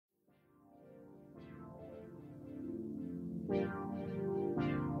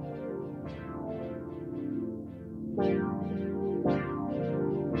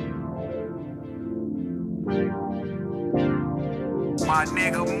my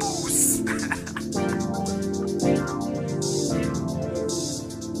nigga Moose.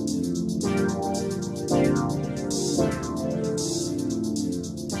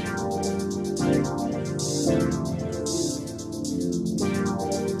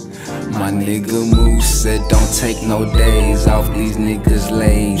 My nigga Moose said don't take no days off, these niggas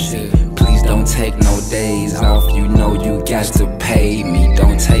lazy. Please don't take no days off, you know you got to pay me.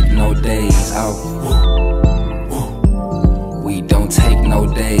 Don't take no days off. We don't take no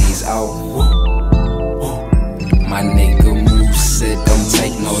days off. My nigga Moose said don't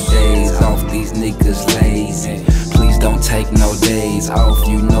take no days off, these niggas lazy. Please don't take no days off,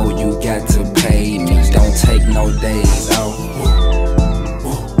 you know you got to pay me. Don't take no days off.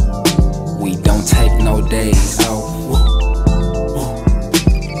 We don't take no days off.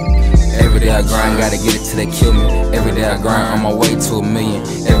 Every day I grind, gotta get it till they kill me. Every day I grind, on my way to $1 million.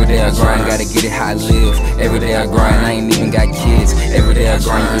 Every day I grind, gotta get it how I live. Every day I grind, I ain't even got kids. Every day I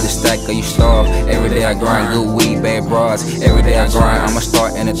grind, you either stack or you starve. Every day I grind, good weed, bad bras. Every day I grind, I'ma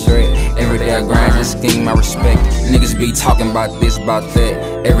start in a threat. Every day I grind, just scheme my respect. Niggas be talking about this, about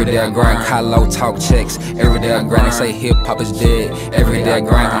that. Every day I grind, Kaloh talk checks. Every day I grind, they say hip hop is dead. Every day I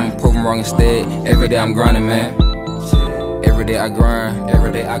grind, I'ma prove them wrong instead. Every day I'm grinding, man. Every day I grind,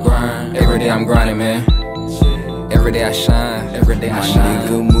 every day I grind, every day I'm grinding, man. Every day I shine, every day I shine. My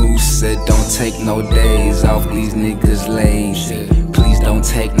nigga Moose said don't take no days off, these niggas lazy. Please don't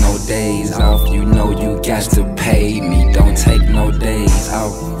take no days off, you know you got to pay me. Don't take no days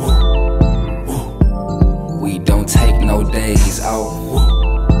off. We don't take no days off.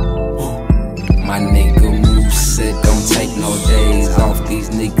 My nigga Moose said don't take no days off, these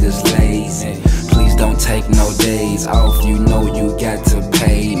niggas lazy. Please don't take no days off, you know you got to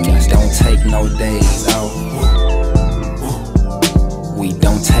pay me. Don't take no days off. We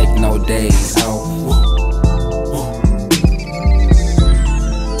don't take no days off.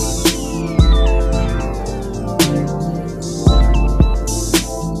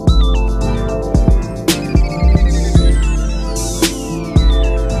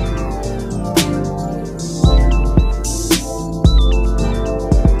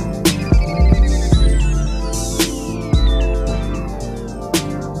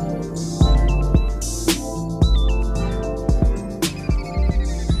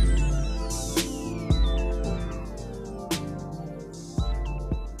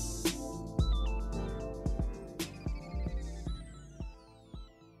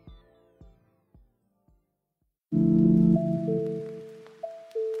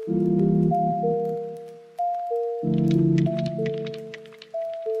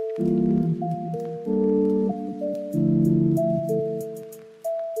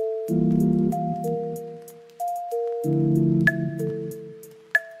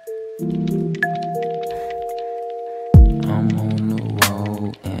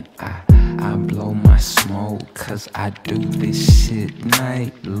 Cause I do this shit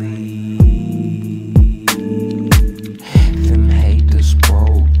nightly. Them haters,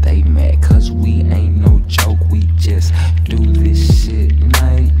 bro, they mad cause we ain't no joke. We just do this shit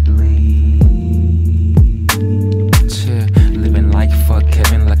nightly. Living like fuck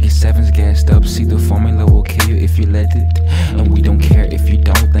Kevin, Lucky Sevens gassed up. See the formula will kill you if you let it. And we don't care if you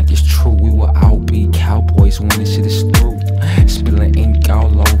don't think it's true. We will all be cowboys when this shit is through. Spilling ink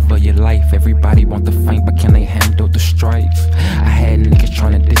all over your life. Everybody want the fame, but can they handle the strife? I had niggas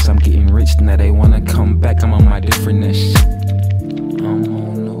trying to diss, I'm getting rich. Now they wanna come back, I'm on my differentness. I'm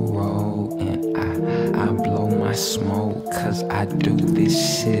on the road and I blow my smoke. Cause I do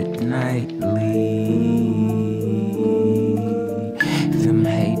this shit nightly. Them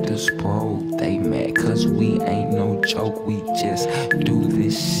haters, bro, they mad cause we ain't no joke. We just do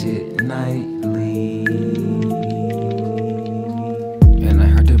this shit nightly.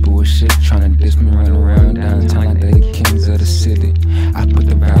 Bullshit, tryna diss me, run around downtown like they the kings of the city. I put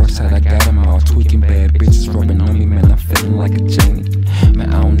the virus out, I got them all tweaking, bad bitches rubbing on me, man, I'm feeling like a genie.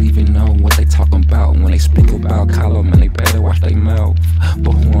 Man, I don't even know what they talking about when they speak about Kaloh, man, they better watch their mouth.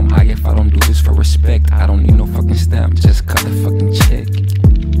 But who am I if I don't do this for respect? I don't need no fucking stamp, just cut the fucking check.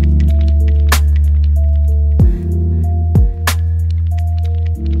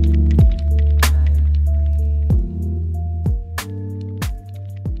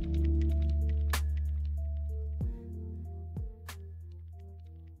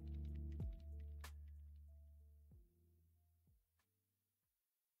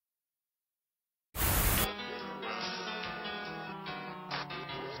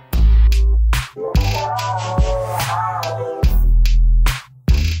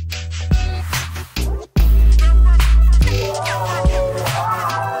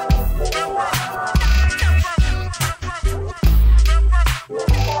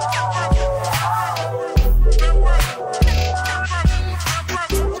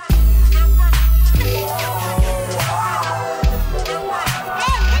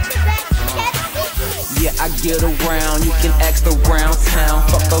 get around, you can ask around town.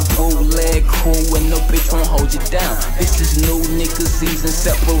 Fuck a bootleg crew and no bitch won't hold you down. This is new nigga season,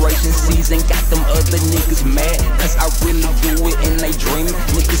 separation season. Got them other niggas mad, cause I really do it and they dreaming.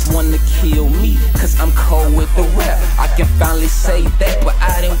 Niggas wanna kill me, cause I'm cold with the rap. I can finally say that, but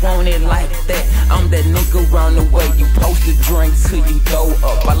I didn't want it like that. I'm that nigga round the way, you post a drink till you throw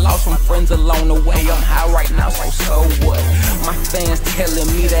up. I lost some friends along the way, I'm high right now, so what? My fans telling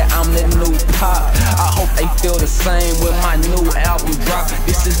me that I'm the new pop. I hope they feel the same when my new album drop.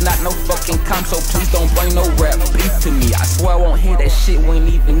 This is not no fucking comp, so please don't bring no rap beef to me. I swear I won't hear that shit, we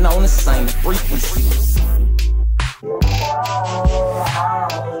ain't even on the same frequency.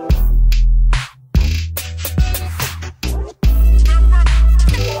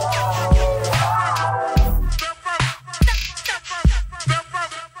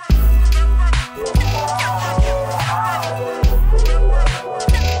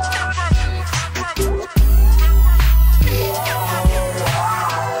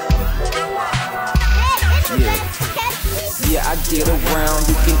 I get around,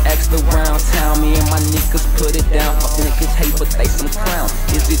 you can ask around town. Me and my niggas put it down. Fuck niggas hate but they some clowns.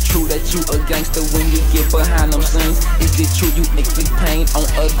 Is it true that you a gangster when you get behind them scenes? Is it true you inflict pain on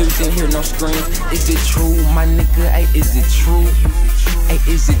others and hear no screams? Is it true, my nigga, ay, is it true? Ay,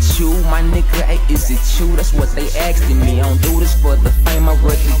 is it you, my nigga, ay, is it you? That's what they asking me. I don't do this for the fame, I'd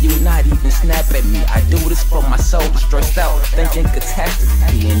rather you not even snap at me. I do this for my soul, stressed out, thinking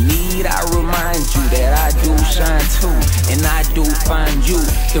catastrophe. In need, I remind you that I do shine too. And I do find you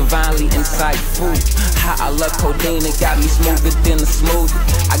divinely insightful. How I love codeine, it got me smoother than a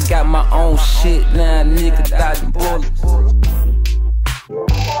smoothie. I got my own shit now, nigga, dodging bullets.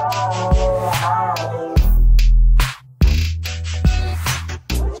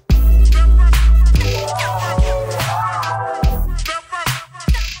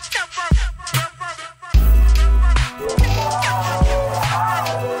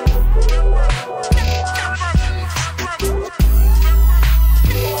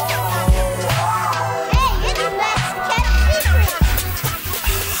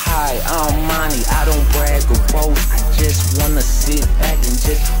 I'm Montey, I don't brag or boast. I just wanna sit back and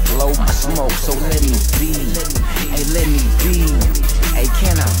just blow my smoke. So let me be, hey, let me be, hey,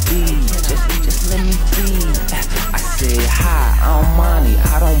 can I be? Just let me be. I said hi, I'm Montey,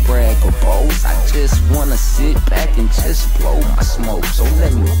 I don't brag or boast. I just wanna sit back and just blow my smoke. So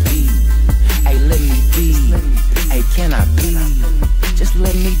let me be, hey, let me be, hey, can I be? Just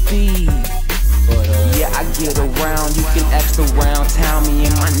let me be. Yeah, I get around, you can ask around town. Me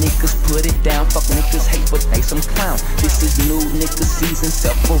and my niggas put it down. Fuck niggas hate but they some clowns. This is new nigga season,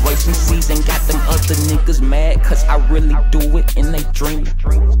 separation season. Got them other niggas mad, cause I really do it and they dream.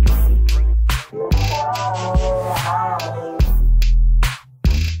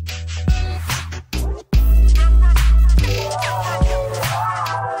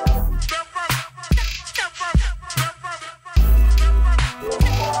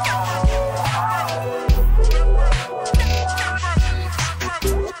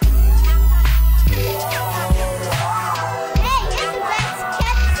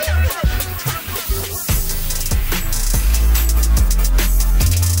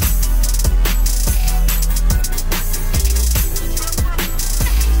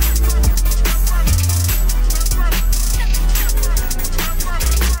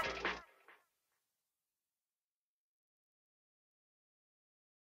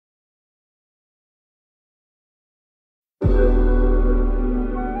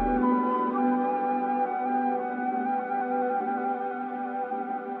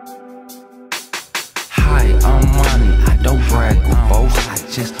 I'm Montey, I don't brag or boast. I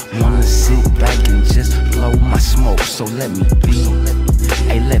just wanna sit back and just blow my smoke. So let me be,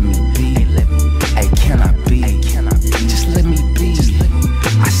 hey, let me be, hey, can I be? Just let me be.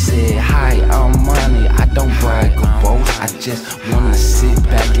 I said hi, I'm Montey, I don't brag or boast. I just wanna sit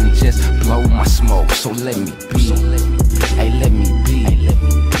back and just blow my smoke. So let me be, hey, let me be,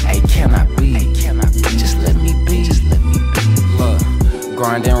 hey, can I be? Just let me be. Look,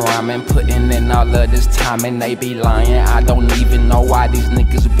 grinding, rhyming, putting in all of this time and they be lying. I don't even know why these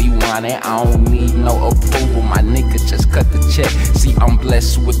niggas be whining. I don't need no approval, my nigga just cut the check. See, I'm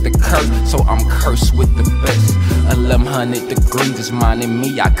blessed with the curse, so I'm cursed with the best. 1100 degrees is mine and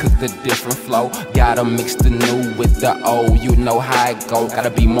me. I cooked a different flow. Gotta mix the new with the old. You know how it go. Gotta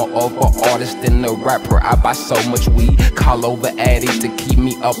be more of an artist than a rapper. I buy so much weed, call over addict to keep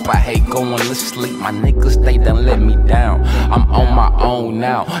me up. I hate going to sleep. My niggas, they done let me down. I'm on my own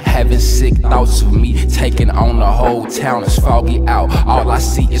now, having sick thoughts of me, taking on the whole town. It's foggy out. All I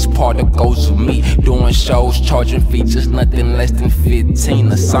see is particles of me doing shows, charging features, nothing less than 15.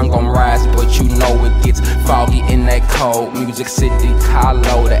 The sun gon' rise, but you know it gets foggy in that cold. Music City,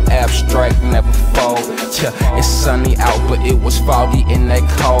 Kaloh, the abstract never fold. Yeah, it's sunny out, but it was foggy in that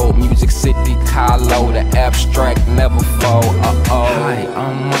cold. Music City, Kaloh, the abstract never fold. Hi,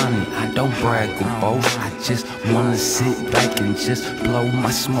 I'm Montey, I don't brag or boast. I just wanna sit back and just blow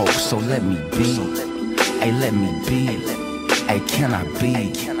my smoke. So let me be, hey, let me be, hey, can I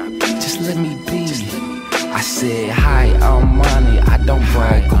be? Just let me be. I said, hi, I'm Montey, I don't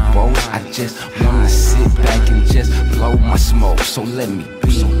brag or boast. I just wanna sit back and just blow my smoke. So let me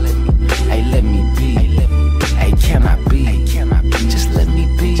be, hey, let me be, hey, can I be? Just let me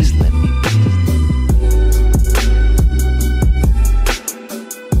be. Just let me be.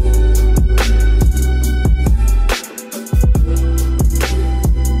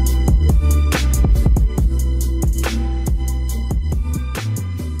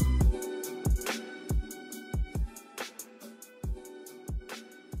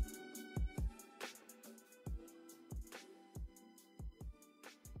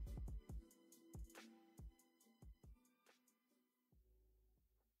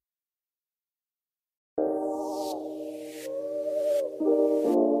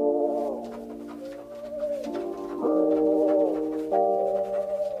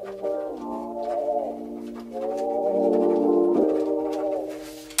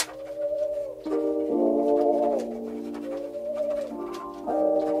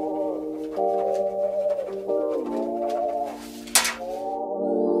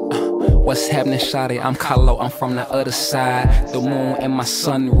 What's happening, shawty? I'm Kaloh, I'm from the other side. The moon in my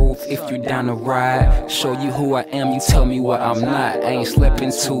sunroof, if you down to ride. Show you who I am, you tell me what I'm not. I ain't slept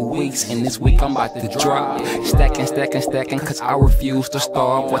in 2 weeks, and this week I'm about to drop. Stacking, cause I refuse to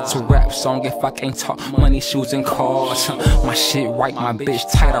starve. What's a rap song if I can't talk money, shoes, and cars? My shit right, my bitch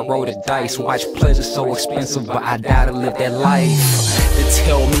tight, I roll the dice. Watch pleasure so expensive, but I die to live that life. They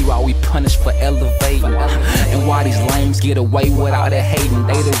tell me why we punish for elevating, and why these lames get away without it hating.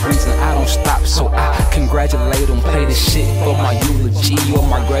 They the reason I don't stop, so I congratulate them. Play this shit for my eulogy or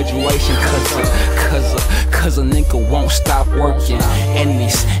my graduation, cause a nigga won't stop working, and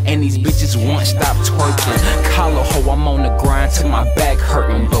these bitches won't stop twerking. Kaloh, ho, I'm on the grind till my back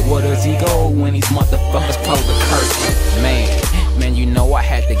hurting, but where does he go when these motherfuckers close the curtain? Man, you know I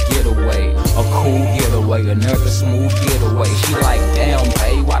had to get away, a cool getaway, another smooth getaway. She like, damn,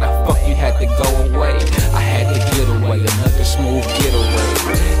 babe, why the fuck you had to go away? I had to get away, another smooth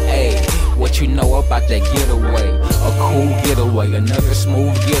getaway. Hey, what you know about that getaway? A cool getaway, another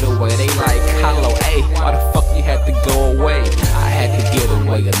smooth getaway. They like, Kaloh, hey, why the fuck you had to go away? I had to get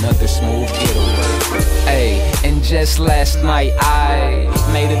away, another smooth getaway. Hey, and just last night I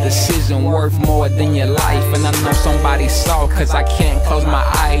made a decision worth more than your life, and I know somebody saw, cause I can't close my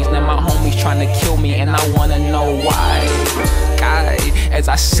eyes. Now my homies trying to kill me, and I wanna know why. God, as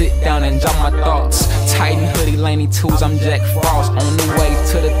I sit down and jot my thoughts, Titan hoodie, Laney tools, I'm Jack Frost. On the way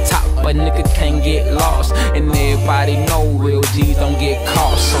to the top, but nigga can't get lost, and everybody know real G's don't get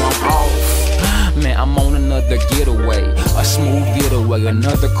caught, so I'm off. Man, I'm on another getaway, a smooth getaway,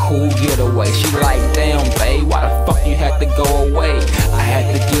 another cool getaway. She like, damn, babe, why the fuck you had to go away? I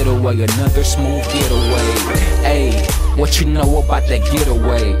had to get away, another smooth getaway. Hey, what you know about that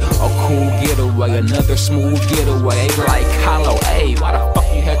getaway? A cool getaway, another smooth getaway. Like, Kaloh, hey, why the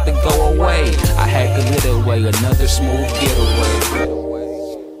fuck you had to go away? I had to get away, another smooth getaway.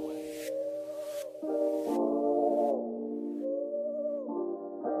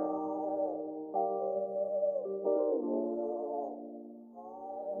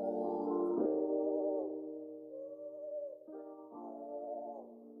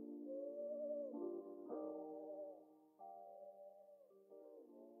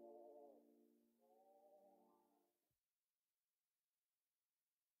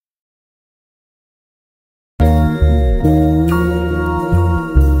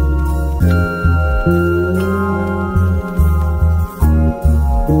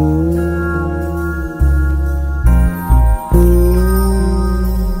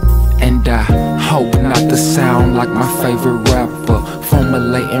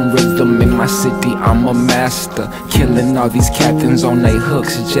 Formulating rhythm in my city, I'm a master. Killing all these captains on they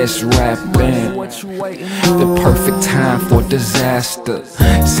hooks, just rapping. The perfect time for disaster.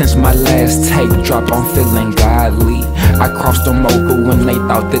 Since my last tape drop, I'm feeling godly. I crossed them over when they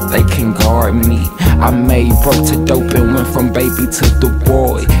thought that they can guard me. I made broke to dope and went from baby to the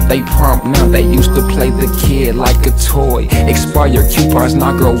boy. They prompt now, they used to play the kid like a toy. Expire coupons,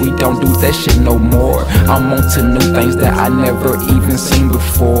 nah girl, we don't do that shit no more. I'm on to new things that I never even seen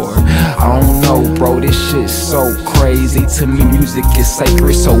before. I don't know bro, this shit's so crazy. To me music is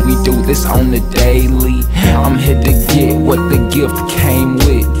sacred, so we do this on the daily. I'm here to get what the gift came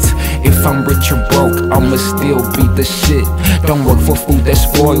with. If I'm rich or broke, I'ma still be the shit. Don't work for food that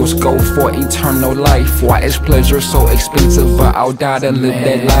spoils, go for eternal life. Why is pleasure so expensive, but I'll die to live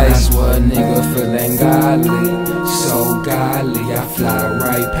that life. That's what a nigga feeling godly, so godly. I fly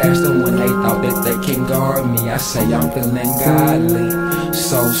right past them when they thought that they can guard me. I say I'm feeling godly,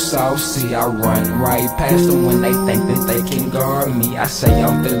 so saucy. I run right past them when they think that they can guard me. I say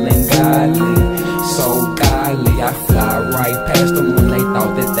I'm feeling godly, so godly. I fly right past them when they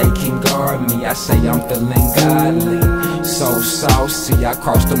thought that they can guard me. I say I'm feeling godly, so saucy. I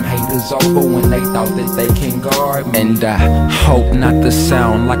cross them haters over when they thought that they can guard me. And I hope not to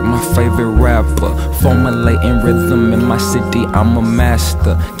sound like my favorite rapper. Formulating rhythm in my city, I'm a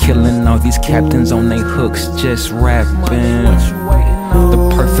master. Killing all these captains on they hooks, just rapping.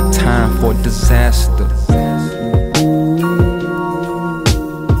 The perfect time for disaster.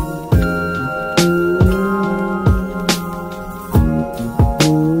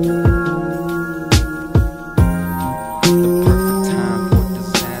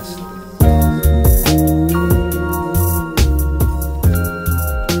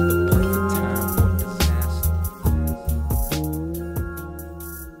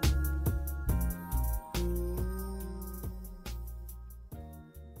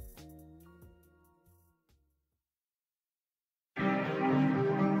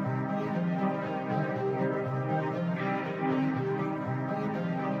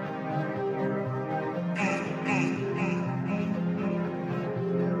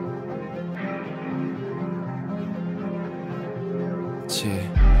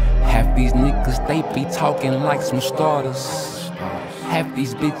 Half these niggas, they be talking like some starters. Half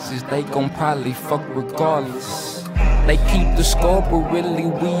these bitches, they gon' probably fuck regardless. They keep the score, but really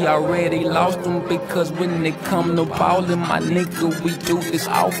we already lost them. Because when it come to ballin', my nigga, we do this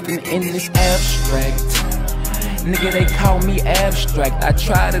often in this abstract. Nigga, they call me abstract. I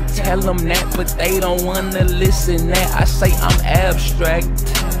try to tell them that, but they don't wanna listen that. I say I'm abstract.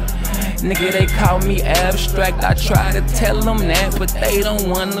 Nigga, they call me abstract. I try to tell them that, but they don't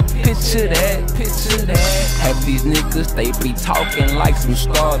wanna picture that, picture that. Half these niggas, they be talking like some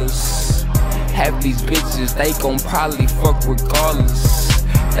starters. Half these bitches, they gon' probably fuck regardless.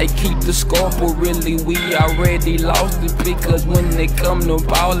 They keep the score, but really we already lost it. Because when they come to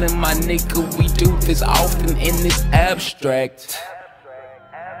ballin', my nigga, we do this often in this abstract.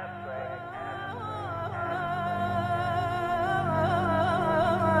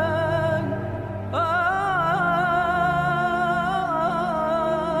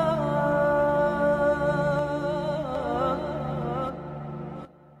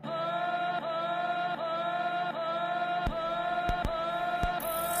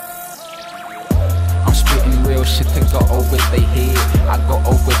 Real shit to go over their head. I go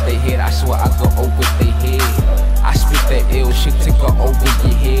over their head, I swear I go over their head. I spit that ill shit to go over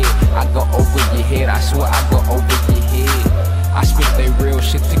your head. I go over your head, I swear I go over your head. I spit that real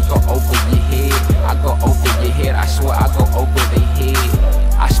shit to go over your head. I go over your head, I swear I go over their head.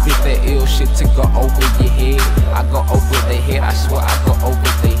 I spit that ill shit to go over your head. I go over their head, I swear I go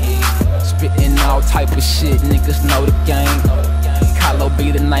over their head. Spitting all type of shit, niggas know the game. Kaloh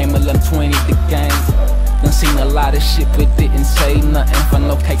be the name of them 20 the game. Done seen a lot of shit but didn't say nothing. For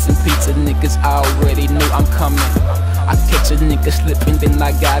no cakes and pizza, niggas already knew I'm coming. I catch a nigga slipping, then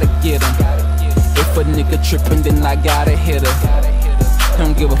I gotta get him. If a nigga tripping, then I gotta hit her.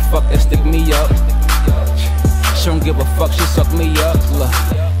 Don't give a fuck, that stick me up. She don't give a fuck, she suck me up. Look,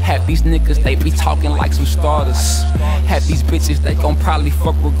 half these niggas, they be talking like some starters. Half these bitches, they gon' probably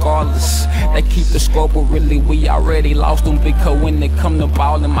fuck regardless. They keep the score, but really we already lost them. Because when they come to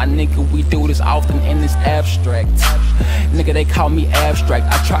ballin', my nigga, we do this often in this abstract. Nigga, they call me abstract.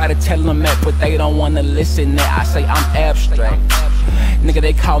 I try to tell them that, but they don't wanna listen that. I say I'm abstract. Nigga,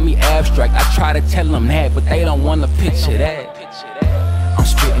 they call me abstract. I try to tell them that, but they don't wanna picture that. I'm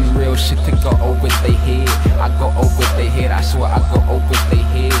spitting real shit to go over their head. I go over their head, I swear I go over their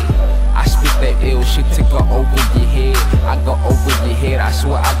head. I spit that ill shit to go over your head. I go over your head, I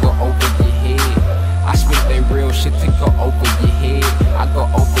swear I go over your head. I spit that real shit to go over your head. I go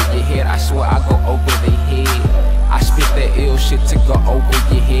over your head, I swear I go over the head. I spit that ill shit to go over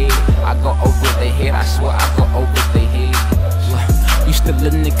your head. I go over the head, I swear I go over the head. You still a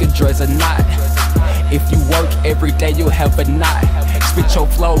nigga, dreads or not? If you work every day, you'll have a knot. Spit your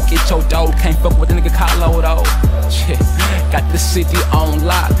flow, get your dough. Can't fuck with a nigga Kaloh though. Shit, got the city on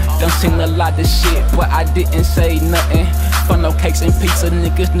lock. Done seen a lot of shit, but I didn't say nothing. Funnel cakes and pizza,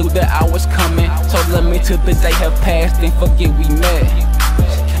 niggas knew that I was coming. So let me till the day have passed and forget we met.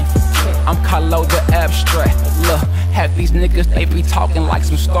 I'm Kaloh the abstract. Look, half these niggas, they be talking like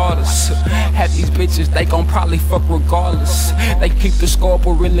some starters. Half these bitches, they gon' probably fuck regardless. They keep the score,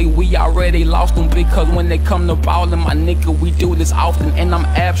 but really we already lost them. Because when they come to ballin', my nigga, we do this often. And I'm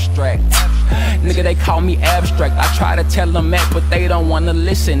abstract. Nigga, they call me abstract. I try to tell them that, but they don't wanna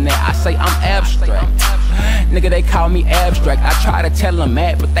listen that. I say I'm abstract. Nigga, they call me abstract. I try to tell them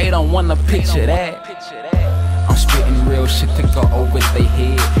that, but they don't wanna picture that. I'm spitting real shit to go over their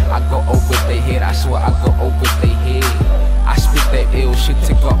head. I go over their head, I swear I go over their head. I spit that ill shit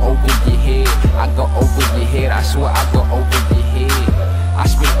to go over your head. I go over your head, I swear I go over your head. I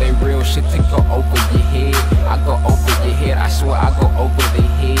spit that real shit to go over your head. I go over your head, I swear I go over their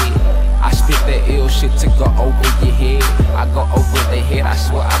head. I spit that ill shit to go over your head. I go over their head, I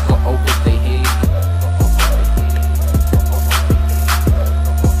swear I go over their head.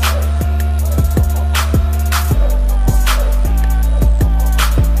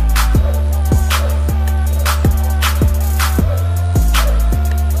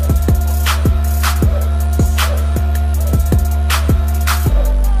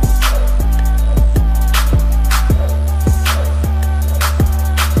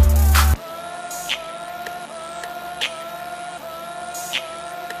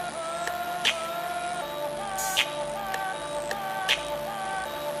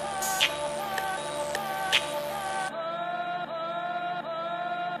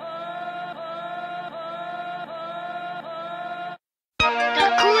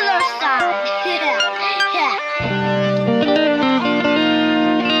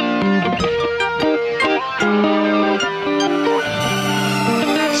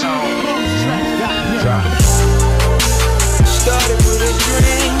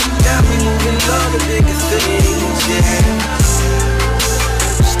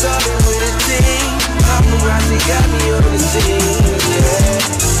 Got me on the scene, yeah.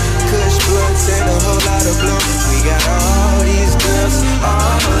 Kush blunts and a whole lot of blow. We got all these girls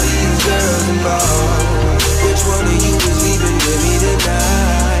involved. Which one of you is leaving with me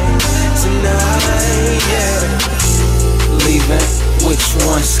tonight? Tonight, yeah. Leaving, which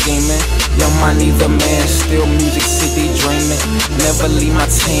one scheming? Young money the man, still Music City dreaming. Never leave my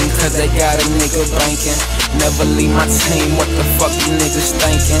team cause they got a nigga banking. Never leave my team, what the fuck you niggas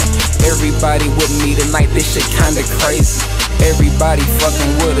thinking? Everybody with me tonight, this shit kinda crazy. Everybody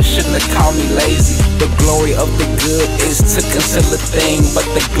fucking with us, shouldn't have called me lazy. The glory of the good is to conceal a thing, but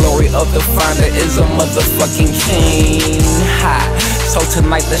the glory of the finder is a motherfucking king. Ha! So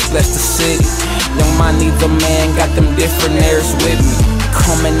tonight let's bless the city. Young money the man, got them different airs with me.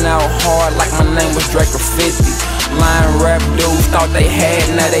 Coming out hard like my name was Drake or 50. Lying rap dudes thought they had,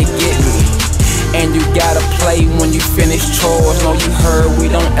 now they get me. And you gotta play when you finish chores. Know you heard we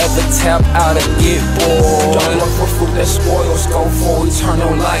don't ever tap out or get bored. Don't look for fruit that spoils, go for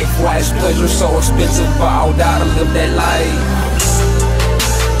eternal life. Why is pleasure so expensive, but I'll die to live that life.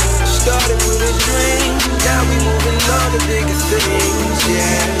 Started with a dream, now we moving on to bigger things,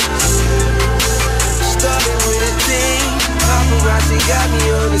 yeah. Started with a team, paparazzi got me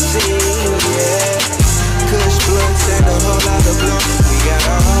on the scene, yeah. Kush blunts and a whole lot of blow. We got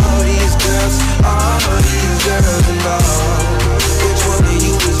all these girls involved. Which one of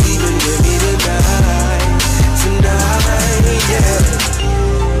you is leaving with me tonight? Tonight, yeah.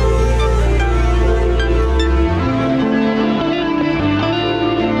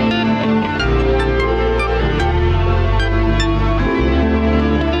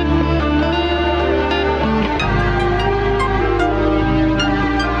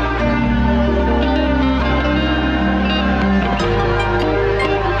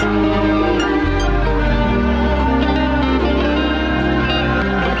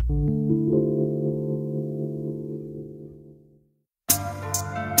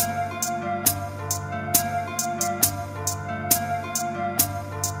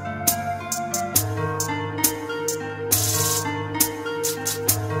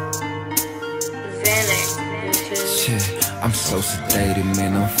 so sedated,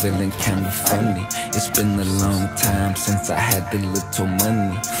 man, I'm feeling kinda funny. It's been a long time since I had the little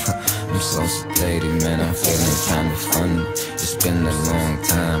money. I'm so sedated, man, I'm feeling kinda funny. It's been a long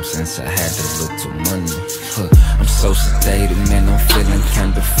time since I had the little money. I'm so sedated, man, I'm feeling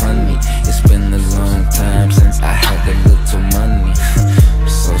kinda funny. It's been a long time since I had the little money. I'm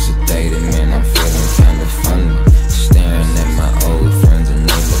so sedated, man, I'm feeling kinda funny. Staring at my old friends and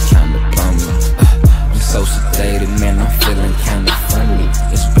they look kinda bummy. I'm so sedated, man, I'm feeling kinda funny.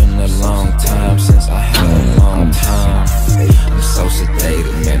 It's been a long time since I had a long time. I'm so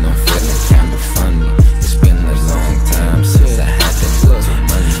sedated, man, I'm feeling kinda funny. It's been a long time since I had that little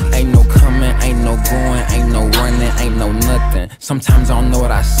money. Ain't no coming, ain't no going, ain't no running, ain't no nothing. Sometimes I don't know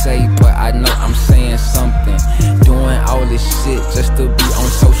what I say, but I know I'm saying something. Doing all this shit just to be on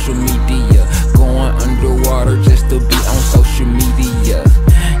social media. Going underwater just to be on social media.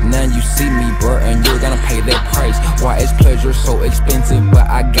 Now you see me, bro, and you're gonna pay that price. Why is pleasure so expensive? But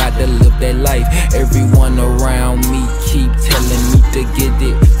I gotta live that life. Everyone around me keep telling me to get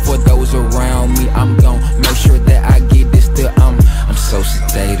it. For those around me, I'm gon' make sure that I get it. Still, I'm so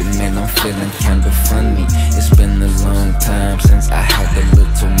sedated, man, I'm feeling kinda funny. It's been a long time since I had the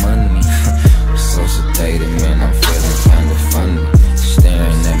little money. So sedated, man, I'm feeling kinda funny.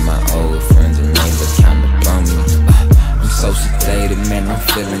 Staring at my old friends and they look kinda bummy. I'm so sedated, man, I'm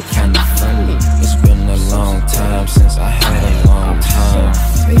feeling kinda funny. It's been a long time since I had a long time.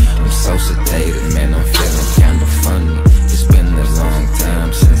 I'm so sedated, man, I'm feeling kinda funny. It's been a long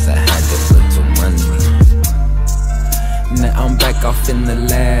time since I had that little money. Now I'm back off in the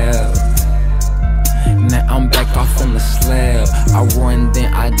lab. Now I'm back off on the slab. I run,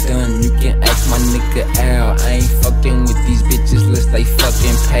 then I done. You can ask my nigga Al. I ain't fucking with these bitches unless they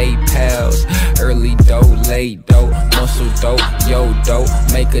fucking pay pals. Early dough, late dough, muscle dough, yo dough.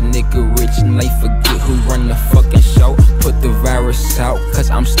 Make a nigga rich and they forget who run the fucking show. Put the virus out, cause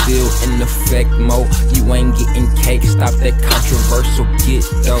I'm still in effect mode. You ain't getting cake, stop that controversial get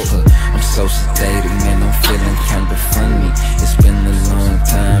dope. I'm so sedated, man, I'm feeling kinda funny. It's been a long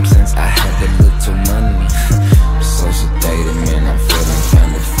time since I had a little money. I'm so sedated, man, I'm feeling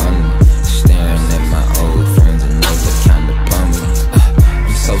kinda funny. Staring at my old friends and they look kinda bummy.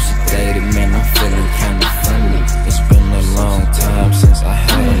 I'm so sedated, man, I'm feeling kinda funny. It's been a long time since I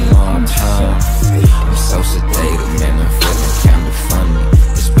had a long time. I'm so sedated, man, I'm feeling kinda funny.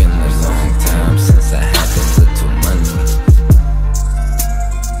 It's been a long time since I had that little money.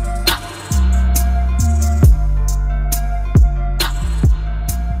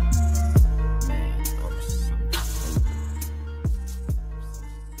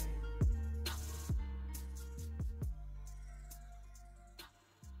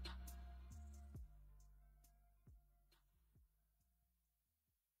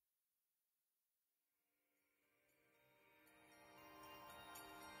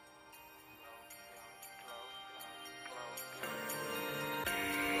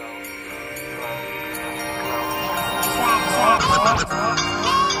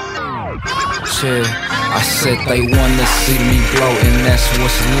 I said they wanna see me blow, and that's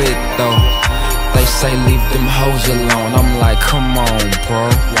what's lit though. They say leave them hoes alone. I'm like, come on, bro.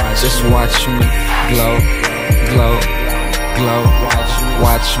 Just watch me glow, glow, glow.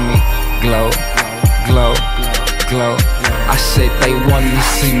 Watch me glow, glow, glow. I said they wanna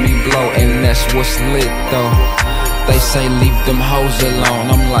see me blow, and that's what's lit though. They say leave them hoes alone.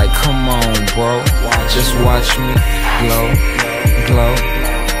 I'm like, come on, bro. Just watch me glow, glow,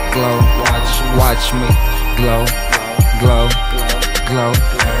 glow. Watch me glow, glow, glow.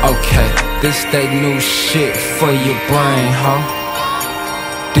 Okay, this they new shit for your brain, huh?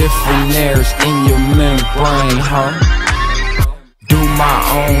 Different airs in your membrane, huh? Do my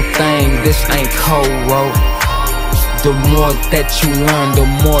own thing, this ain't cold road. The more that you learn, the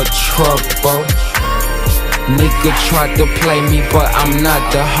more trouble. Nigga tried to play me, but I'm not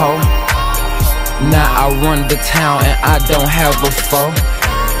the hoe. Now I run the town and I don't have a foe.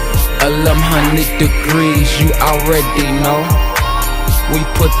 1100 degrees, you already know. We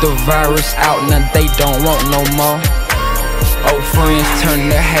put the virus out, now they don't want no more. Old friends turn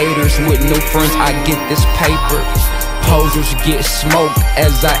to haters, with new friends I get this paper. Posers get smoked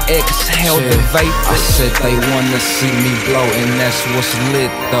as I exhale the vapor. I said they wanna see me blow, and that's what's lit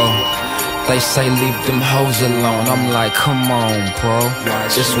though. They say leave them hoes alone. I'm like, come on, bro.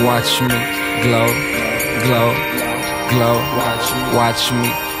 Just watch me glow, glow, glow. Watch me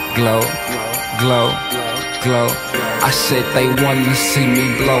glow, glow, glow. I said they wanna see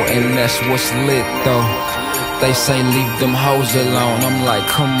me blow, and that's what's lit though. They say leave them hoes alone. I'm like,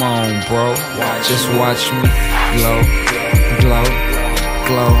 come on, bro. Just watch me glow, glow,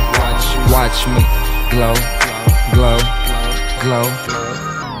 glow. Watch me glow, glow, glow.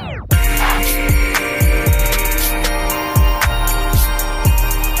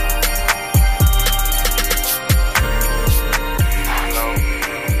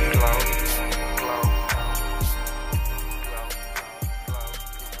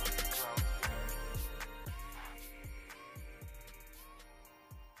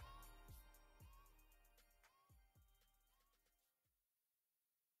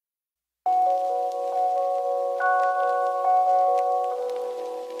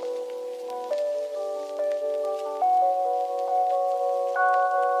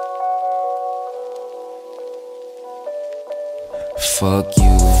 Fuck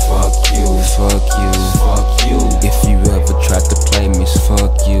you, fuck you, fuck you, fuck you. If you ever tried to play me,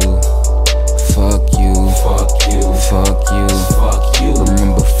 fuck you. Fuck you, fuck you, fuck you, fuck you.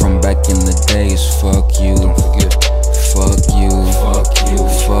 Remember from back in the days, fuck you. Don't forget. Fuck you, fuck you,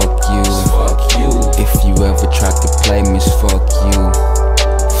 fuck you, fuck you. If you ever tried to play me, fuck you.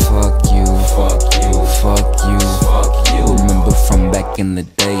 Fuck you, fuck you, fuck you, fuck you. Remember from back in the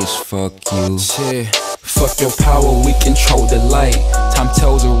days, fuck you. Shit. Fuck your power, we control the light. Time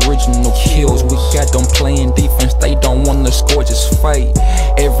tells original kills. We got them playing defense, they don't wanna score, just fight.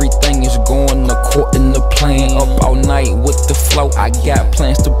 Everything is going according to plan. Up all night with the flow, I got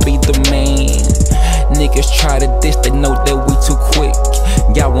plans to be the man. Niggas try to diss, they know that we too quick.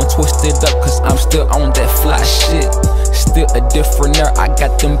 Got one twisted up, cause I'm still on that fly shit. Still a different era, I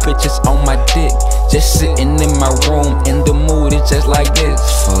got them bitches on my dick. Just sitting in my room, and the mood is just like this.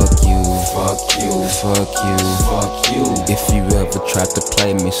 Fuck you, fuck you, fuck you, fuck you. If you ever tried to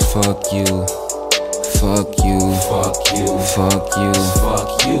play me, fuck you. Fuck you, fuck you, fuck you, fuck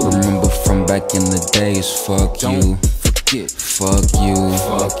you. Remember from back in the days, fuck you. Fuck you, fuck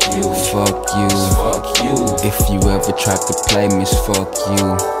you, fuck you, fuck you. If you ever tried to play me, fuck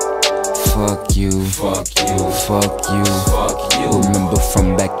you. Fuck you, fuck you, fuck you, fuck you. Remember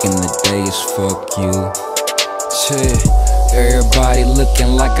from back in the days, fuck you. Shit, everybody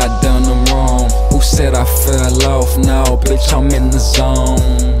looking like I done them wrong. Who said I fell off? Now, bitch, I'm in the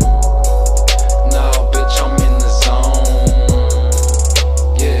zone. Now, bitch, I'm in the zone.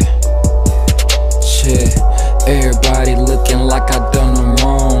 Yeah. Shit, everybody looking like I done them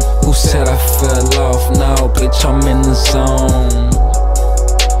wrong. Who said I fell off? Now, bitch, I'm in the zone.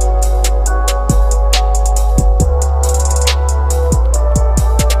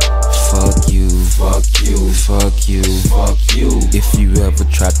 Fuck you, fuck you. If you ever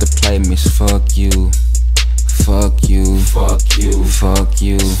tried to play me, fuck you. Fuck you, fuck you, fuck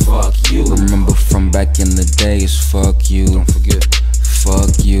you, fuck you. Remember from back in the days, fuck you. Don't forget.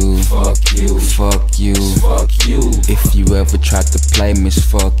 Fuck you, fuck you, fuck you, fuck you. If you ever tried to play me,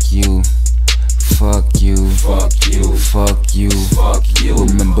 fuck you. Fuck you, fuck you, fuck you, fuck you.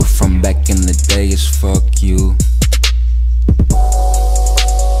 Remember from back in the days, fuck you.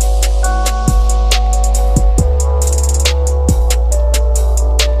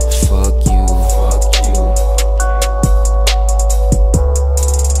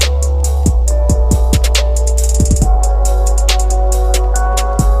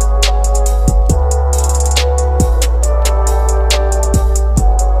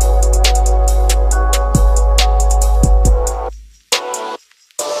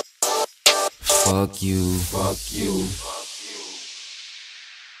 Fuck you, fuck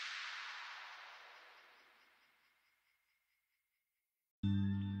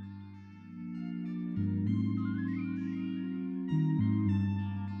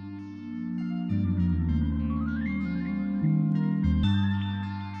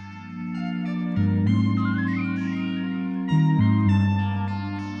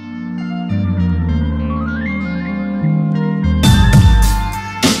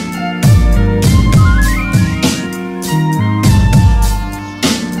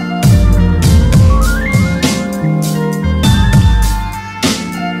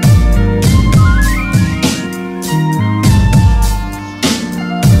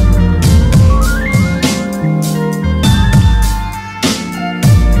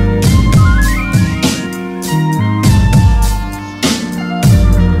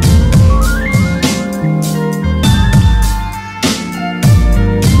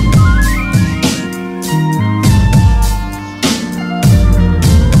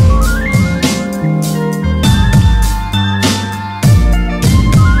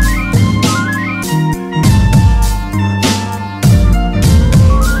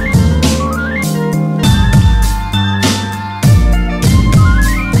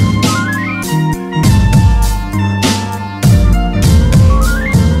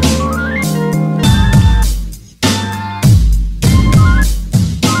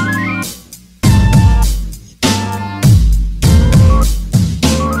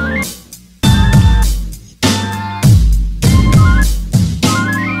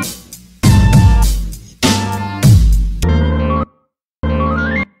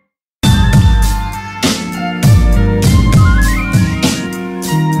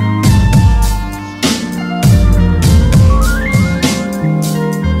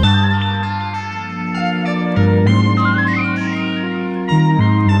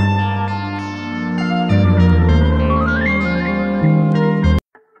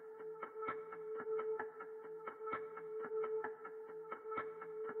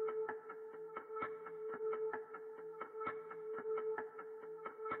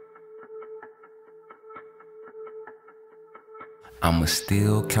I'ma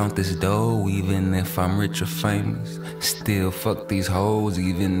still count this dough even if I'm rich or famous. Still fuck these hoes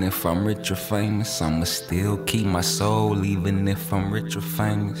even if I'm rich or famous. I'ma still keep my soul even if I'm rich or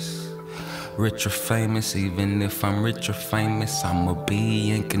famous. Rich or famous, even if I'm rich or famous. I'ma be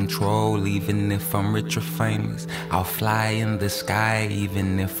in control even if I'm rich or famous. I'll fly in the sky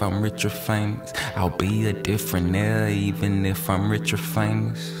even if I'm rich or famous. I'll be a different air even if I'm rich or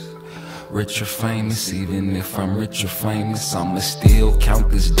famous. Rich or famous, even if I'm rich or famous. I'ma still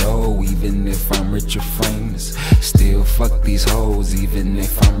count this dough, even if I'm rich or famous. Still fuck these hoes, even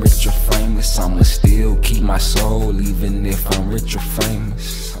if I'm rich or famous. I'ma still keep my soul, even if I'm rich or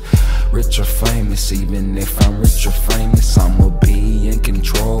famous. Rich or famous, even if I'm rich or famous. I'ma be in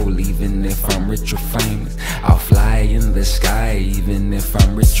control, even if I'm rich or famous. I'll fly in the sky, even if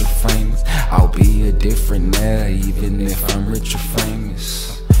I'm rich or famous. I'll be a different air, even if I'm rich or famous.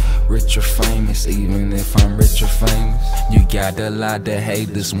 Rich or famous, even if I'm rich or famous. You got a lot of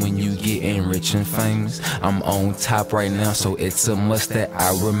haters when you getting rich and famous. I'm on top right now, so it's a must that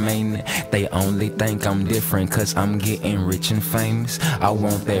I remain it. They only think I'm different cause I'm getting rich and famous. I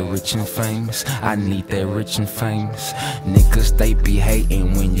want that rich and famous, I need that rich and famous. Niggas, they be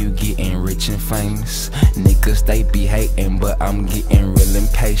hating when you getting rich and famous. Niggas, they be hating, but I'm getting real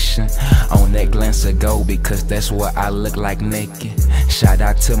impatient. On that glance of gold, because that's what I look like naked. Shout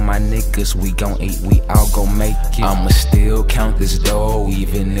out to my niggas, we gon' eat, we all gon' make it. I'ma still count this dough,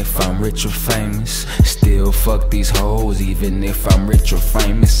 even if I'm rich or famous. Still fuck these hoes, even if I'm rich or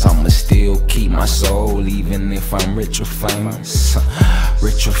famous. I'ma still keep my soul, even if I'm rich or famous.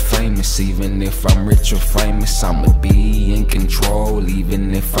 Rich or famous, even if I'm rich or famous. I'ma be in control,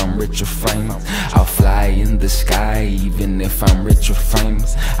 even if I'm rich or famous. I'll fly in the sky, even if I'm rich or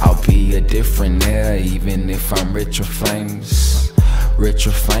famous. I'll be a different air, even if I'm rich or famous. Rich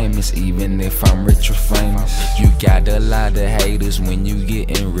or famous, even if I'm rich or famous. You got a lot of haters when you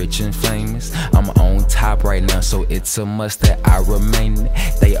getting rich and famous. I'm on top right now, so it's a must that I remain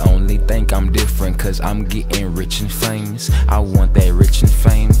it. They only think I'm different cause I'm getting rich and famous. I want that rich and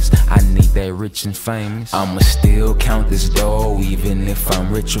famous, I need that rich and famous. I'ma still count this dough, even if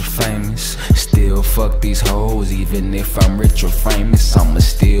I'm rich or famous. Still fuck these hoes, even if I'm rich or famous. I'ma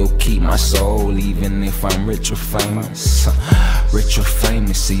still keep my soul, even if I'm rich or famous. Rich or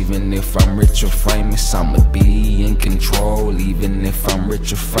famous, even if I'm rich or famous. I'ma be in control, even if I'm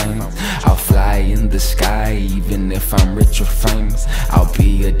rich or famous. I'll fly in the sky, even if I'm rich or famous. I'll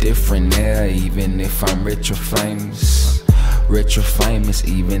be a different air, even if I'm rich or famous. Rich or famous,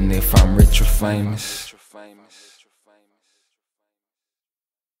 even if I'm rich or famous.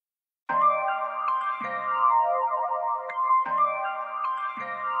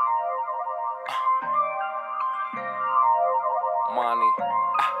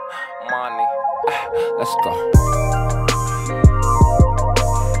 Money, let's go.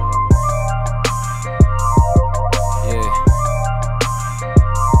 Yeah.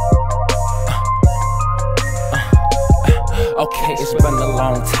 Okay, it's been a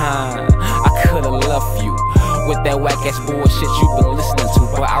long time. I could've left you with that whack ass bullshit you been listening to,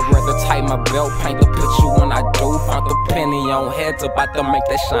 but I'd rather tighten my belt, paint the picture when I do. Found the penny on heads, about to make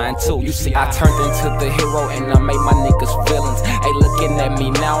that shine too. You see, I turned into the hero and I made my niggas feelings. Hey, looking at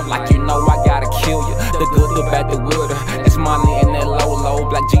me now like you know I gotta kill you. The good, the bad, the weirder. It's money in that low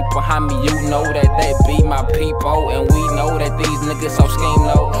black Jeep behind me. You know that they be my people, and we know that these niggas so scheme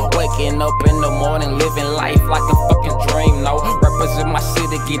low. Waking up in the morning, living life like a fucking dream. No, represent my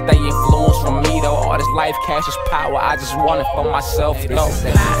city, get they influence from me though. All this life, cash is power. I just want it for myself though.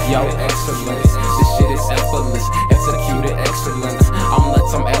 Yo, excellence, this shit is effortless. Executed excellence. I'm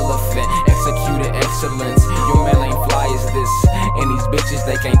nuts, I'm elephant. Executed excellence. Your man ain't fly as this, and these bitches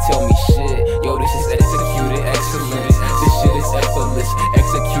they can't tell me shit. Yo, this is executed excellence. This shit is effortless.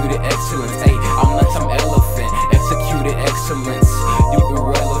 Executed excellence. Hey, I'm nuts, I'm elephant. Executed excellence. You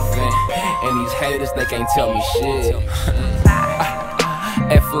irrelevant, and these haters they can't tell me shit.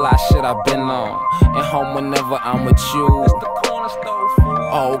 F-ly shit I've been on, and home whenever I'm with you.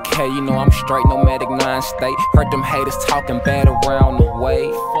 Okay, you know I'm straight, nomadic non-state. Heard them haters talking bad around the way.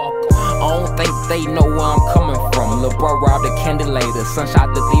 I don't think they know where I'm coming from. Lil' bro robbed a candelator, sun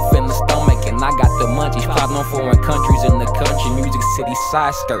shot the thief in the stomach, and I got the munchies. Plotting on foreign countries in the country. Music city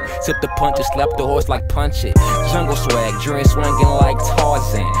side skirt, sip the punches, slap the horse like punch it. Jungle swag, dream swinging like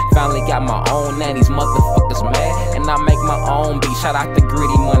Tarzan. Finally got my own, and these motherfuckers mad, and I make my own beat. Shout out to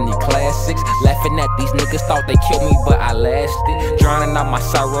Gritty Money Classics. Laughing at these niggas, thought they killed me, but I lasted. Drowning out my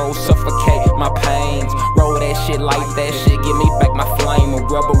sorrows, suffocate my pains. Roll that shit like that shit, give me back my flame. A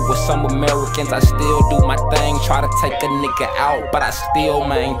rebel with some Americans, I still do my thing. Try to take a nigga out, but I still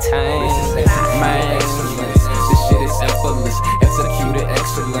maintain. This is excellence, this shit is effortless.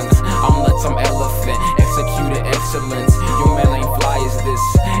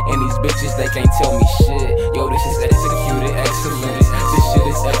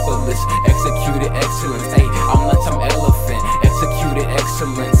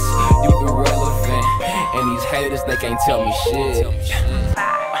 excellence. You irrelevant, and these haters, they can't tell me shit.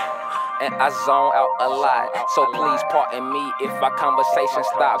 And I zone out a lot, so please pardon me if our conversation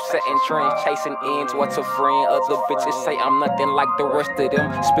stops. Setting trends, chasing ends, what's a friend? Other bitches say I'm nothing like the rest of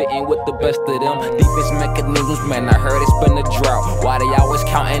them, spitting with the best of them. Deepest mechanisms, man, I heard it's been a drought. Why they always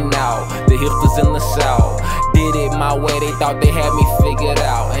counting out? The hipsters in the south did it my way, they thought they had me figured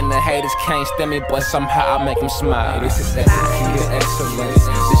out. And the haters can't stand me, but somehow I make them smile. This is executed excellence,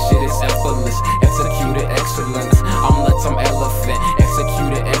 this shit is effortless. Executed excellence, I'm nuts, I'm elephant.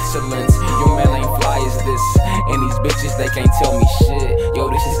 Executed excellence, your man ain't fly as this. And these bitches, they can't tell me shit. Yo,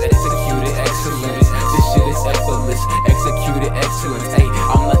 this is executed excellence, this shit is effortless. Executed excellence, hey,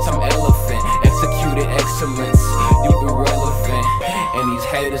 I'm nuts, I'm elephant. Executed excellence, you irrelevant. And these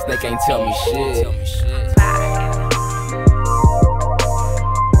haters, they can't tell me shit.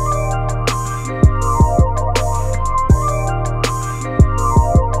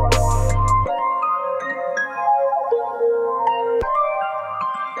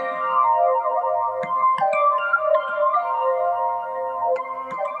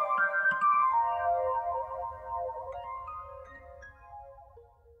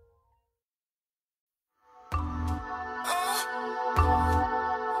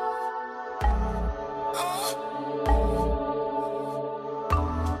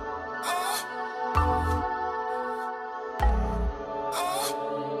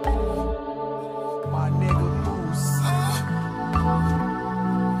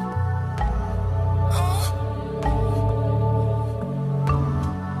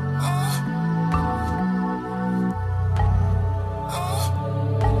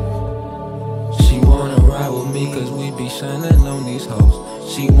 Cause we be shining on these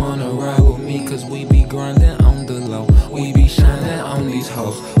hoes. She wanna ride with me cause we be grinding on the low. We be shining on these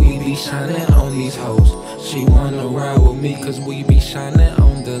hoes. We be shining on these hoes. She wanna ride with me cause we be shining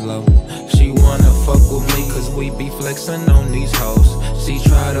on the low. She wanna fuck with me cause we be flexing on these hoes. She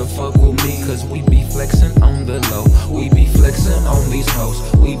try to fuck with me cause we be flexing on the low. We be flexing on these hoes.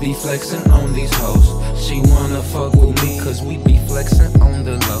 We be flexing on these hoes. She wanna fuck with me cause we be flexing on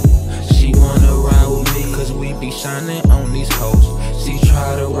the low. She wanna ride with me cause we be shining on these hoes. She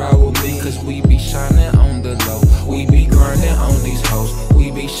try to ride with me cause we be shining on the low. We be grinding on these hoes.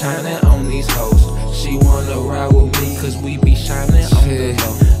 We be shining on these hoes. She wanna ride with me cause we be shining on the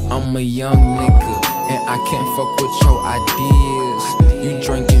low. I'm a young nigga and I can't fuck with your ideas. You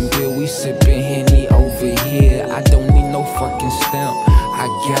drinking beer, we sipping Henny over here. I don't need no fucking stamp, I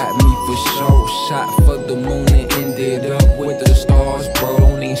got me for sure. Shot for the moon and ended up with the stars, bro.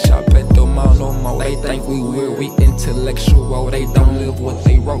 Don't even shop at the mall no more. They think we weird, we intellectual. They don't live what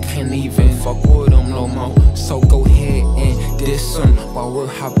they wrote, can't even fuck with them no more. So go ahead and diss them while we're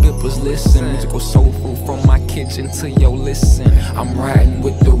hot bippers listen. Musical soul food from my kitchen to your listen. I'm riding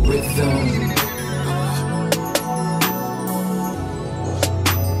with the rhythm.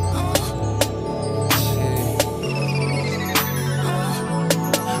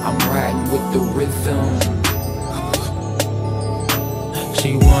 With the rhythm.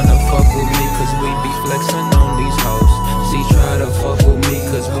 She wanna fuck with me cause we be flexing on these hoes. She try to fuck with me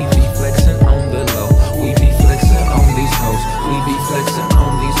cause we be flexing on the low. We be flexing on these hoes. We be flexing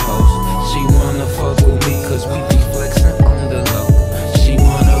on these hoes. She wanna fuck with me cause we be flexing on the low. She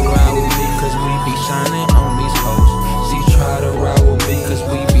wanna ride with me cause we be shining on these hoes. She try to ride with me cause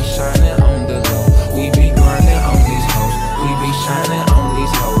we be shining on the low. We be grinding on these hoes. We be shining on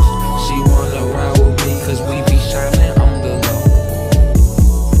these hoes. She wanna ride with me cause we be shining on the low.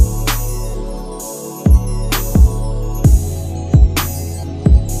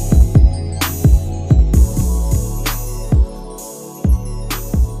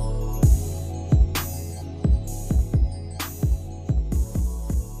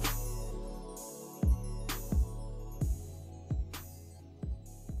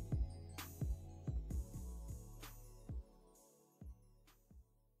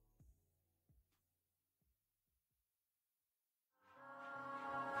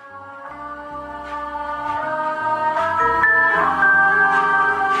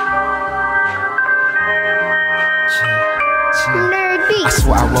 I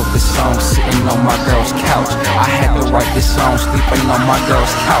swear I wrote this song sitting on my girl's couch. I had to write this song sleeping on my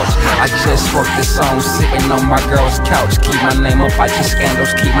girl's couch. I just wrote this song sitting on my girl's couch. Keep my name up out your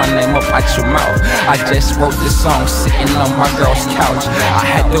scandals, keep my name up out your mouth. I just wrote this song sitting on my girl's couch. I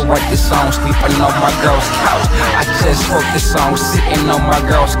had to write this song sleeping on my girl's couch. I just wrote this song sitting on my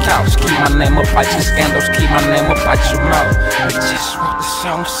girl's couch. Keep my name up out your scandals, keep my name up out your mouth. I just wrote this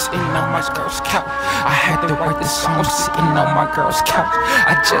song sitting on my girl's couch. I had to write this song sitting on my girl's couch.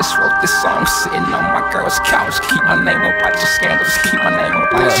 I just wrote this song sitting on my girl's couch. Keep my name up out your scandals, keep my name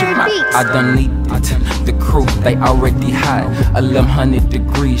up out your mouth. I done leaked it, the crew, they already hot. 1100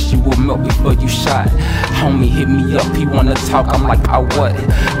 degrees, you will melt before you shot. Homie hit me up, he wanna talk, I'm like, I what?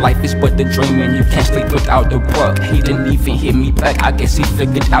 Life is but the dream and you can't sleep without the buck. He didn't even hit me back, I guess he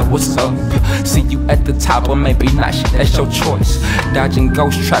figured out what's up. See you at the top or maybe not, shit, that's your choice. Dodging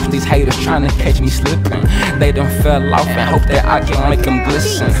ghost traps, these haters trying to catch me slipping. They done fell off and hope that I can make them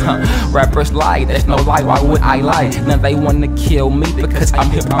glisten. Rappers lie, there's no lie, why would I lie? Now they wanna kill me because I'm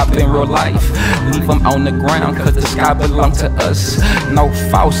hip-hop in real life. Leave them on the ground cause the sky belongs to us. No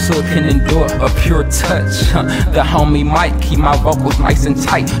falsehood can endure a pure touch. The homie Mike keep my vocals nice and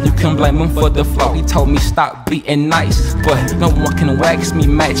tight. You can blame him for the flow, he told me stop being nice. But no one can wax me,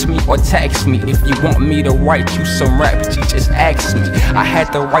 match me, or tax me. If you want me to write you some raps, you just ask me. I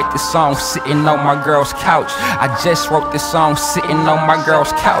had to write this song sitting on my girl's couch. I just wrote this song sitting on my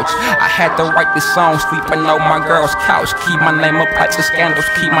girl's couch. I had to write this song sleeping on my girl's couch. Keep my name up out your scandals,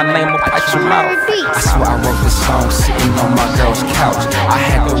 keep my name up out your mouth. I swear I wrote this song sitting on my girl's couch. I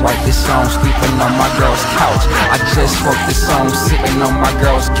had to write this song sleeping on my girl's couch. I just wrote this song sitting on my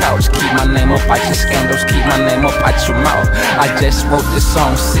girl's couch. Keep my name up out your scandals, keep my name up out your mouth. I just wrote this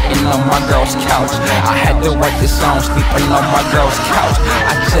song sitting on my girl's couch. I had to write this song sleeping on my girl's couch.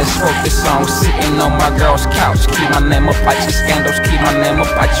 I just wrote this song sitting on my girl's couch. Keep my name up out your scandals, keep my name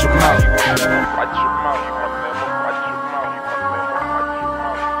up out your mouth.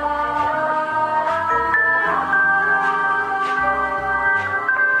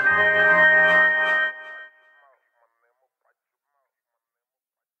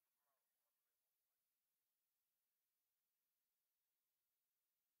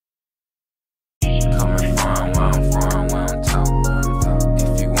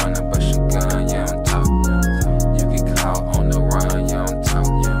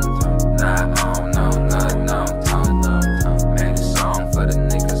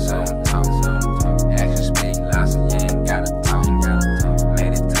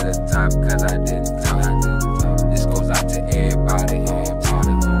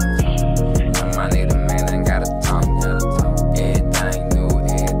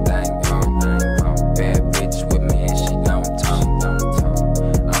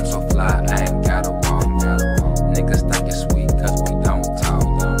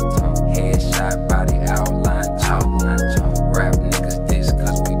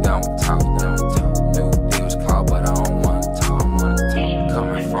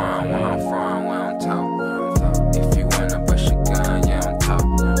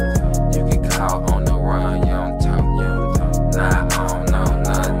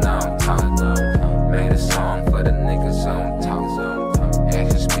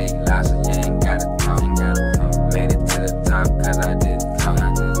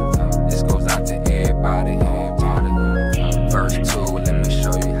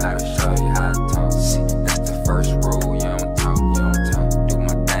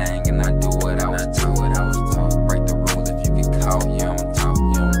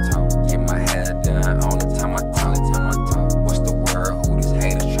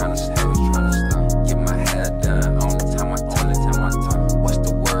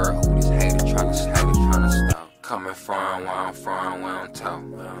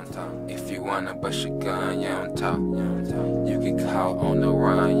 Bust your gun, you don't talk. You get caught on the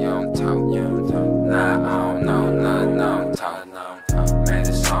run, you don't talk. Nah, I don't know nothing, I don't talk. Made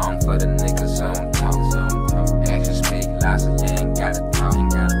a song for the niggas who don't talk. Actions speak louder, so you ain't gotta talk.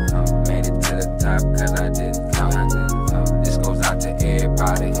 Made it to the top cause I didn't talk. This goes out to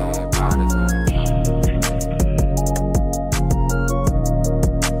everybody.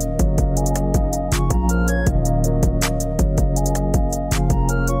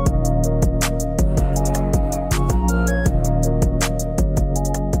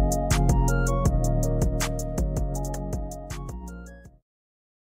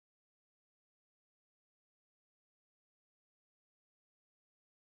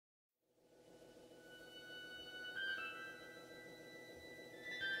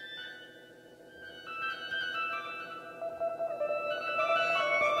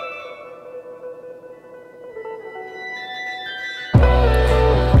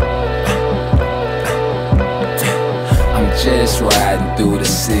 Just riding through the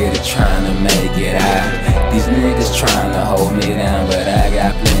city trying to make it out. These niggas trying to hold me down, but I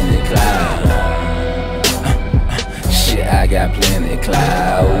got plenty clout. Shit, I got plenty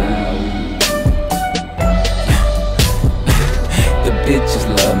clout. The bitches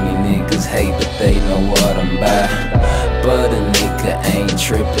love me, niggas hate, but they know what I'm about. But a nigga ain't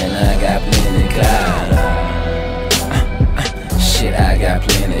tripping, I got plenty clout. Shit, I got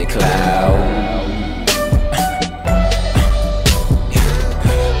plenty plenty clout.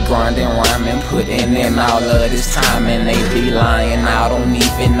 Grinding, rhyming, putting in all of this time, and they be lying. I don't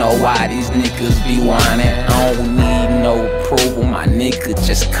even know why these niggas be whining. I don't need no approval, my nigga,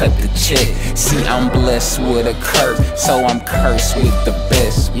 just cut the check. See, I'm blessed with a curse, so I'm cursed with the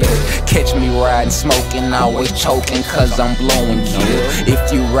best. Yeah. Catch me riding, smoking, always choking, cause I'm blowing gill.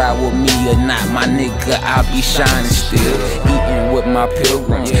 If you ride with me or not, my nigga, I'll be shining still. Eating with my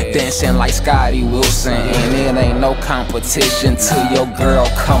pilgrims, dancing like Scotty Wilson, and it ain't no competition till your girl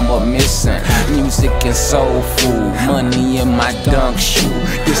come up missing. Music and soul food, money in my dunk shoe.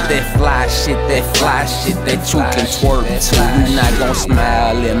 This that fly shit that you can twerk to. You not gon'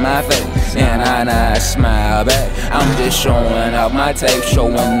 smile in my face, and I not smile back. I'm just showing out my tape,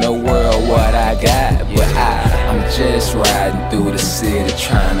 showing the world what I got. But I'm just riding through the city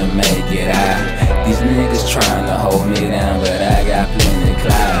trying to make it out. These niggas trying to hold me down, but I got plenty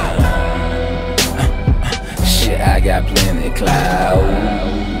clout. Shit, I got plenty clout.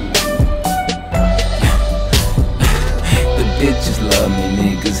 Bitches love me,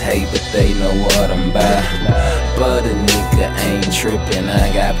 niggas hate, but they know what I'm about. But a nigga ain't trippin',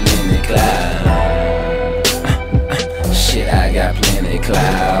 I got plenty clout. Shit, I got plenty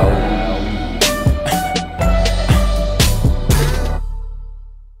clout.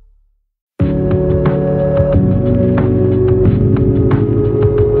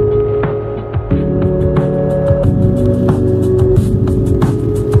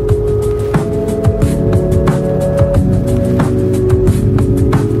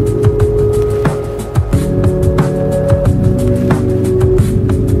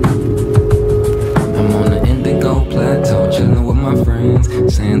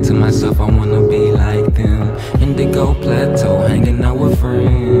 Saying to myself I wanna be like them. Indigo plateau, hanging out with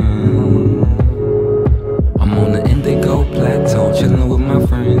friends. I'm on the indigo plateau, chilling with my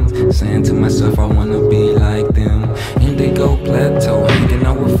friends. Saying to myself I wanna be like them. Indigo plateau, hanging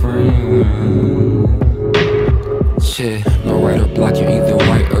out with friends. Shit, no right or block, you either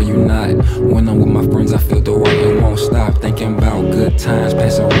right or you not. When I'm with my friends I feel the right and won't stop. Thinking about good times,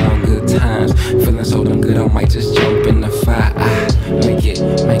 passing around good times. Feeling so damn good I might just jump in the fire. Make it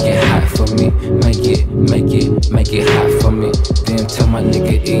hot for me. Make it hot for me. Then tell my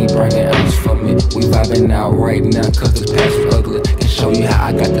nigga E, bring an ounce for me. We vibing out right now cause this past was ugly. Can show you how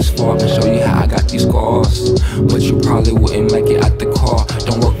I got this far, can show you how I got these scars. But you probably wouldn't make it out the car.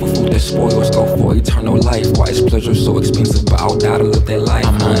 Don't work for food that spoils, go for eternal life. Why is pleasure so expensive, but I'll die to live that life.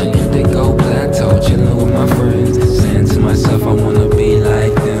 I'm on an indigo plateau, chilling with my friends. Saying to myself I wanna be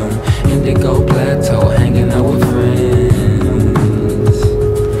like them. Indigo plateau, hanging out with friends.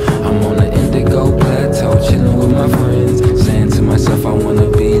 I'm on an indigo plateau, chilling with my friends. Saying to myself I wanna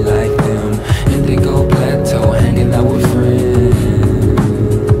be like them. Indigo plateau, hanging out with friends.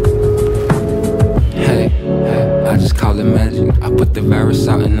 Hey, I just call it magic. I put the virus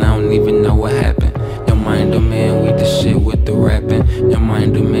out and I don't even know what happened. Your mind, man, we the shit with the rapping. Your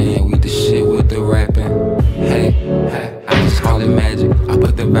mind, man, we the shit with the rapping. Hey, I just call it magic. I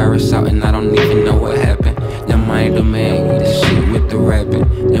put the virus out and I don't even know what happened. Your mind, man, we the shit with the rapping.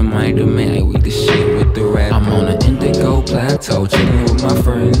 Your mind, man, we the shit with the rapping. I'm on an indigo plateau, chilling with my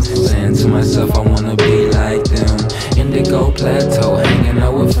friends. Saying to myself I wanna be like them. Indigo plateau, hanging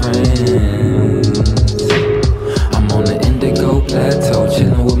out with friends. I'm on the indigo plateau,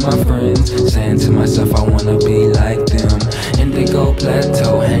 chilling with my friends. Saying to myself I wanna be like them. Indigo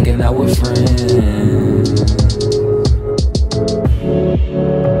plateau, hanging out with friends.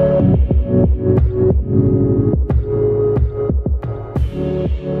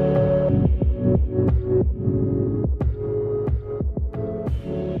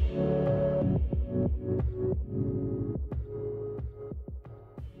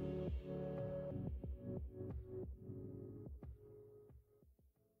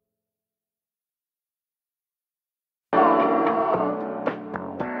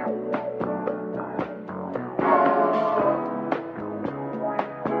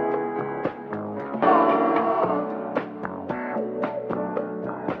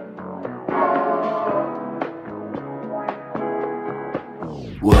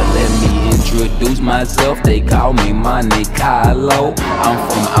 Well, let me introduce myself, they call me Montey Kaloh.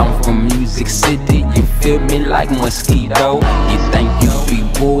 I'm from Music City, you feel me, like mosquito. You think you be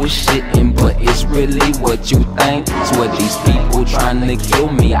bullshitting, but it's really what you think. Swear these people trying to kill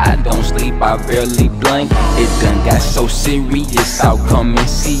me, I don't sleep, I barely blink. It done got so serious, I'll come and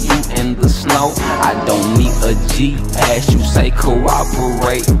see you in the snow. I don't need a G-pass, you say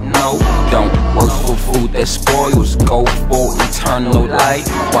cooperate, no. Don't work for food that spoils, go for eternal life.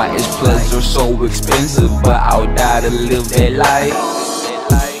 Why is pleasure so expensive, but I'll die to live that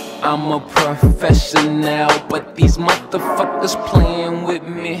life? I'm a professional, but these motherfuckers playing with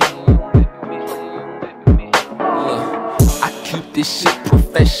me. Look, I keep this shit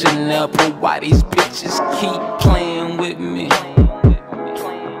professional, but why these bitches keep playing with me?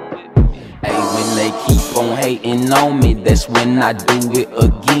 Hey, when they keep on hating on me, that's when I do it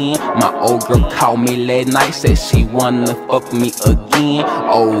again. My old girl called me late night, said she wanna fuck me again.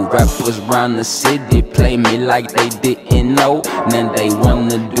 Old rappers round the city play me like they didn't know. Now they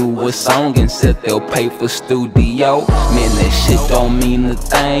wanna do a song and said they'll pay for studio. Man, that shit don't mean a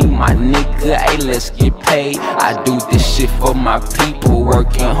thing, my nigga. Hey, let's get paid. I do this shit for my people,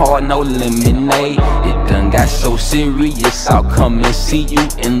 working hard, no lemonade. It done got so serious, I'll come and see you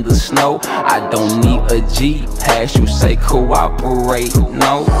in the snow. I don't need a G-Pass, you say cooperate,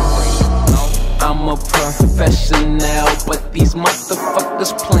 no. I'm a professional, but these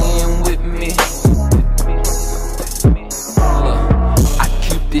motherfuckers playing with me. Look, I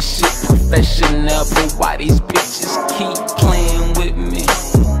keep this shit professional, but why these bitches keep playing?